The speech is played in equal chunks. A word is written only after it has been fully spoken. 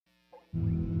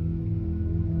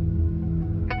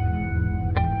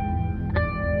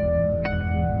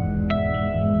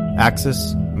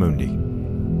Axis Mundi.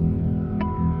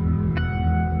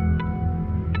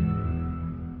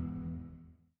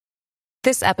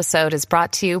 This episode is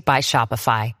brought to you by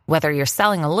Shopify. Whether you're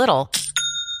selling a little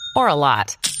or a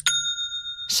lot,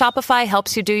 Shopify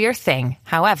helps you do your thing,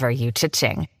 however you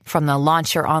cha-ching. From the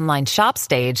launch your online shop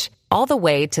stage, all the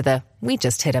way to the we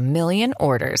just hit 1 million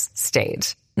orders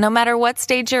stage. No matter what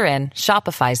stage you're in,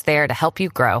 Shopify's there to help you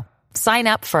grow. Sign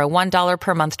up for a $1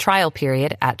 per month trial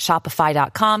period at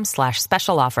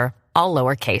shopify.com/special offer, all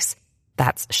lowercase.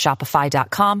 That's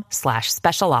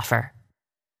shopify.com/special offer.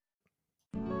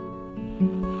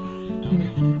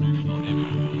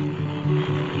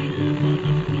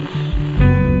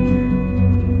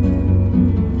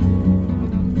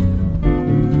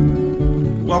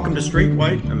 Welcome to Straight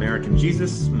White American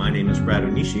Jesus. My name is Brad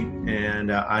Onishi,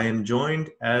 and I am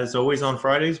joined, as always on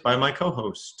Fridays, by my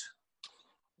co-host.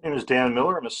 My name is Dan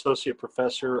Miller. I'm Associate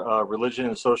Professor of Religion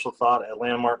and Social Thought at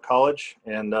Landmark College.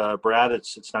 And Brad,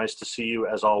 it's nice to see you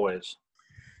as always.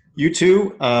 You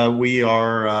too. We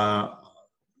are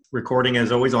recording,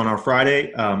 as always, on our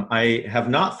Friday. I have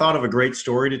not thought of a great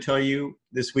story to tell you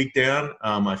this week, Dan.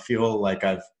 I feel like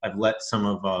I've let some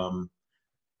of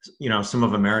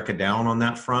America down on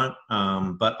that front.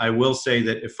 But I will say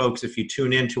that if you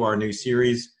tune into our new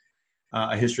series,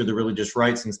 A History of the Religious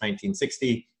Right since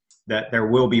 1960, that there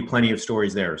will be plenty of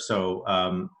stories there. So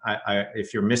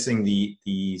if you're missing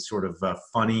the sort of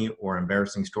funny or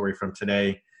embarrassing story from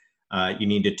today, you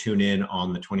need to tune in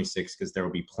on the 26th, because there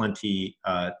will be plenty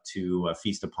to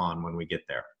feast upon when we get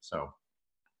there. So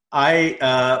I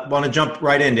want to jump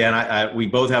right in, Dan. We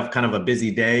both have kind of a busy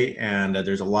day, and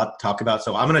there's a lot to talk about.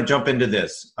 So I'm going to jump into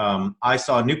this. I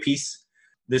saw a new piece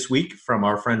this week from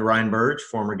our friend Ryan Burge,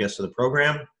 former guest of the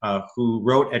program, who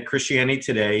wrote at Christianity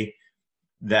Today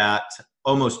that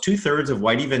almost 2/3 of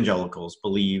white evangelicals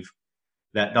believe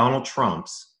that Donald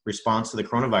Trump's response to the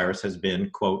coronavirus has been,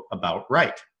 quote, about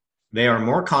right. They are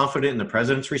more confident in the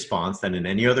president's response than in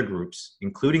any other groups,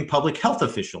 including public health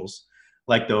officials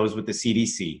like those with the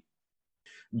CDC.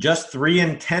 Just 3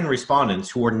 in 10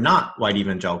 respondents who are not white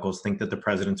evangelicals think that the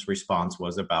president's response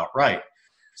was about right.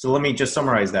 So let me just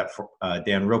summarize that, for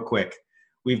Dan, real quick.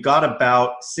 We've got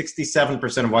about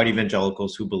 67% of white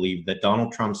evangelicals who believe that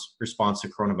Donald Trump's response to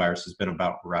coronavirus has been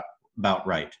about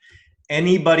right.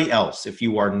 Anybody else, if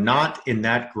you are not in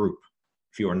that group,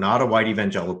 if you are not a white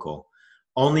evangelical,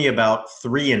 only about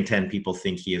 3 in 10 people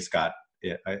think he has got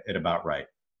it about right.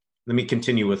 Let me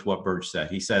continue with what Burge said.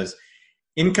 He says,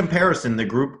 in comparison, the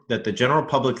group that the general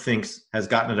public thinks has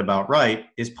gotten it about right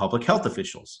is public health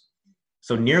officials.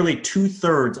 So nearly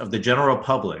 2/3 of the general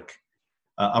public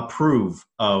approve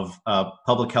of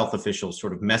public health officials'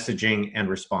 sort of messaging and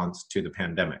response to the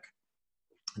pandemic.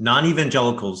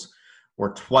 Non-evangelicals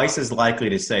were twice as likely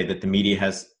to say that the media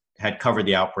had covered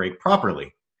the outbreak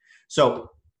properly. So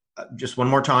just one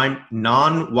more time,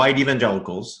 non-white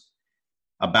evangelicals,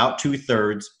 about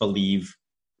 2/3 believe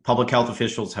public health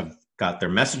officials have got their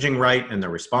messaging right and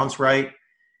their response right.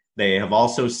 They have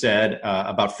also said,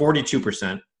 about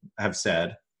 42% have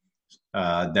said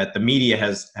that the media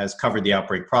has covered the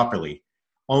outbreak properly.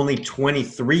 Only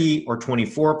 23 or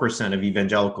 24% of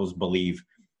evangelicals believe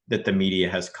that the media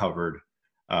has covered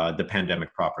the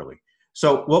pandemic properly.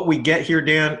 So what we get here,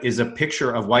 Dan, is a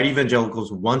picture of white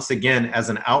evangelicals once again as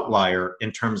an outlier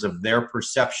in terms of their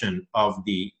perception of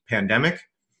the pandemic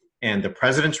and the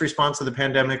president's response to the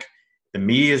pandemic, the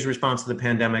media's response to the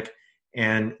pandemic,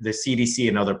 and the CDC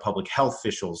and other public health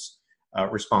officials'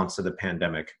 response to the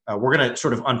pandemic. We're going to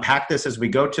sort of unpack this as we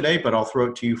go today, but I'll throw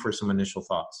it to you for some initial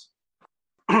thoughts.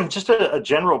 Just a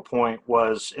general point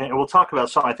was, and we'll talk about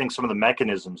some of the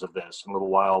mechanisms of this in a little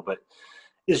while, but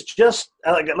is just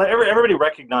like everybody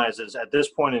recognizes at this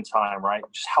point in time, right,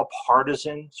 just how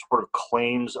partisan sort of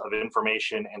claims of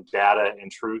information and data and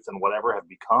truth and whatever have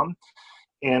become.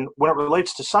 And when it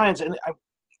relates to science, and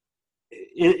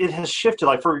it has shifted,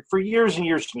 like for years and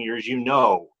years and years, you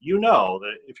know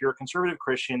that if you're a conservative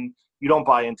Christian, you don't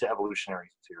buy into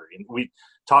evolutionary theory. And we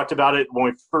talked about it when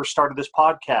we first started this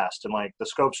podcast, and like the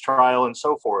Scopes trial and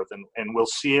so forth. And we'll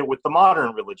see it with the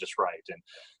modern religious right, and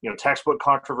textbook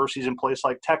controversies in places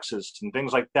like Texas and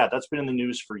things like that. That's been in the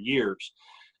news for years.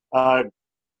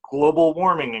 Global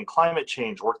warming and climate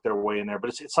change work their way in there,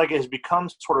 but it's like it has become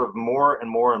sort of more and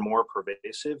more and more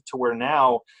pervasive, to where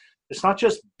now it's not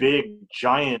just big,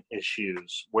 giant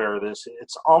issues where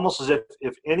it's almost as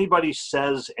if anybody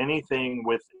says anything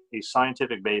with a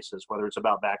scientific basis, whether it's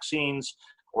about vaccines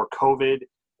or COVID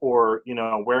or,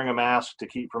 wearing a mask to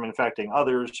keep from infecting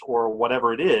others or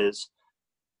whatever it is,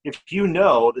 if you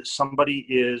know that somebody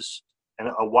is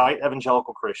a white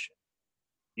evangelical Christian,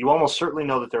 you almost certainly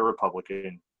know that they're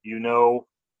Republican. you know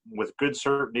with good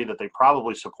certainty that they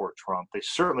probably support Trump. They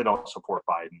certainly don't support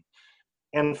Biden.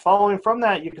 And following from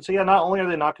that, you can say, yeah, not only are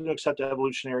they not going to accept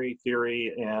evolutionary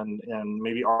theory and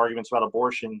maybe arguments about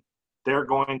abortion, they're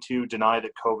going to deny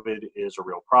that COVID is a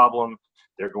real problem.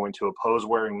 They're going to oppose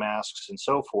wearing masks and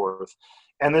so forth.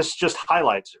 And this just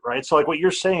highlights it, right? So like what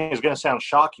you're saying is going to sound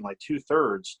shocking, like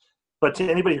 2/3. But to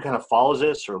anybody who kind of follows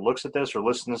this or looks at this or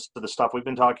listens to the stuff we've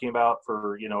been talking about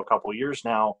for, a couple of years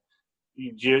now,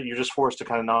 you're just forced to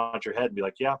kind of nod your head and be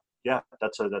like, yeah,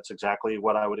 that's exactly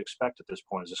what I would expect at this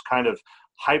point, is this kind of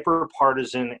hyper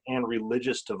partisan and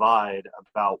religious divide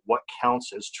about what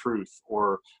counts as truth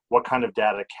or what kind of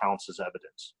data counts as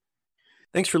evidence.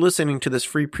 Thanks for listening to this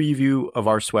free preview of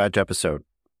our Swag episode.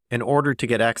 In order to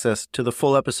get access to the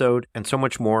full episode and so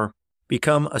much more,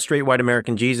 become a Straight White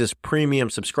American Jesus premium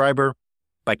subscriber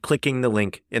by clicking the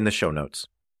link in the show notes.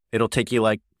 It'll take you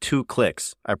like 2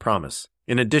 clicks, I promise.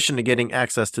 In addition to getting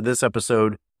access to this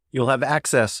episode, you'll have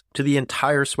access to the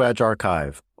entire Swag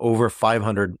archive, over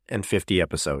 550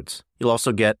 episodes. You'll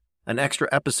also get an extra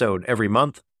episode every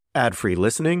month, ad-free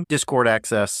listening, Discord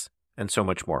access, and so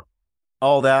much more.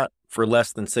 All that for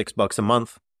less than $6 a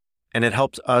month, and it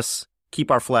helps us keep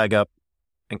our flag up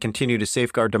and continue to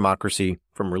safeguard democracy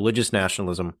from religious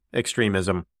nationalism,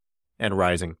 extremism, and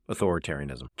rising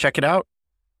authoritarianism. Check it out.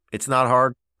 It's not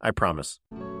hard, I promise.